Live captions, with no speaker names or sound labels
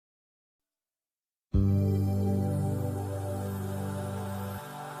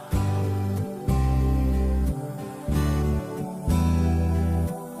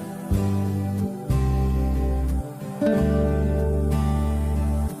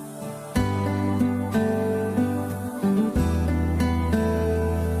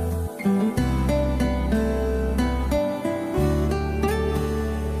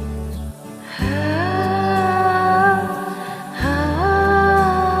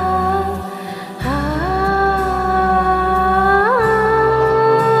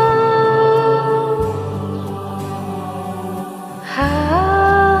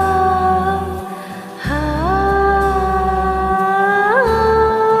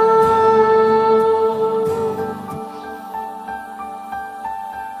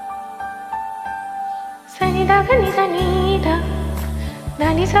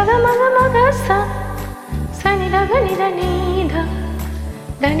మగ మగ స సని రగ నిద నీధ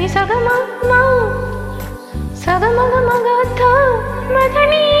దని సగ మ మ సగ మగ మగ ధ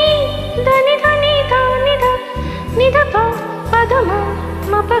మధని దని ధని ధ నిధ నిధ ప పద మ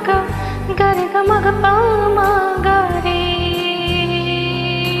మ ప గ గ రి గ మ గ ప మ గ రే.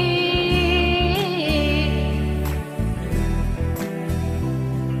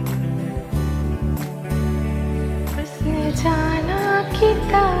 उसने जाना कि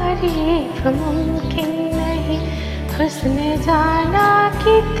तारीफ मुमकिन नहीं, उसने जाना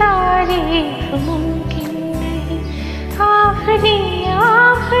कि तारीफ मुमकिन नहीं. आखिरी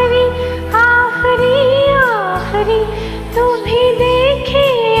आखिरी आखिरी आखिरी तू भी देखे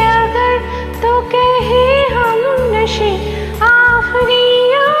अगर तो कहे हम नशे. आखिरी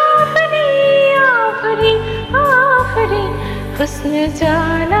आखिरी आखिरी आखिरी उसने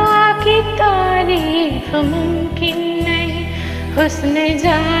जाना कि तारीफ मुमकिन नहीं, उसने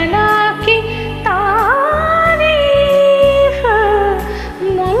जाना कि तारीफ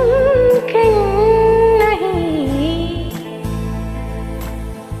मुमकिन नहीं.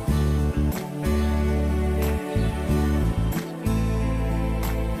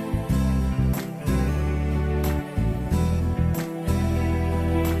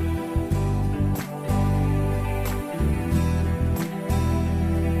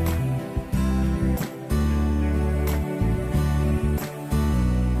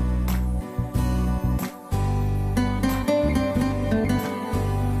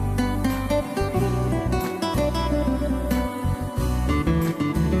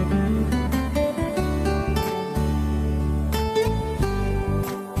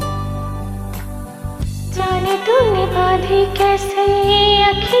 जाने तूने बांधी कैसे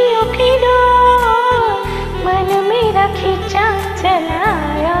अखियों की डोर, मन मेरा खींचा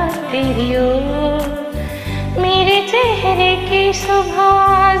चलाया तेरी ओर. मेरे चेहरे की सुबह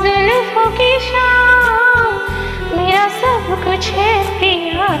जुल्फों की शाम, मेरा सब कुछ है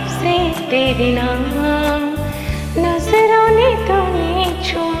पिया से तेरे नाम. नजरों ने तूने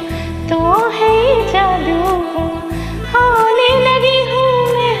छुआ तो है जादू, होने लगी हूँ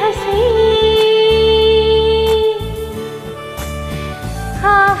मैं हंसी.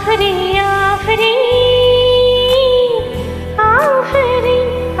 आखिरी आखिरी आखिरी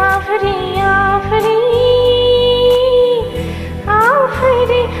आखिरी आखिरी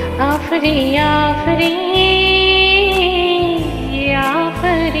आखिरी आखिरी आखिरी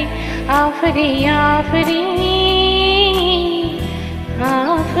आखिरी आखिरी आखिरी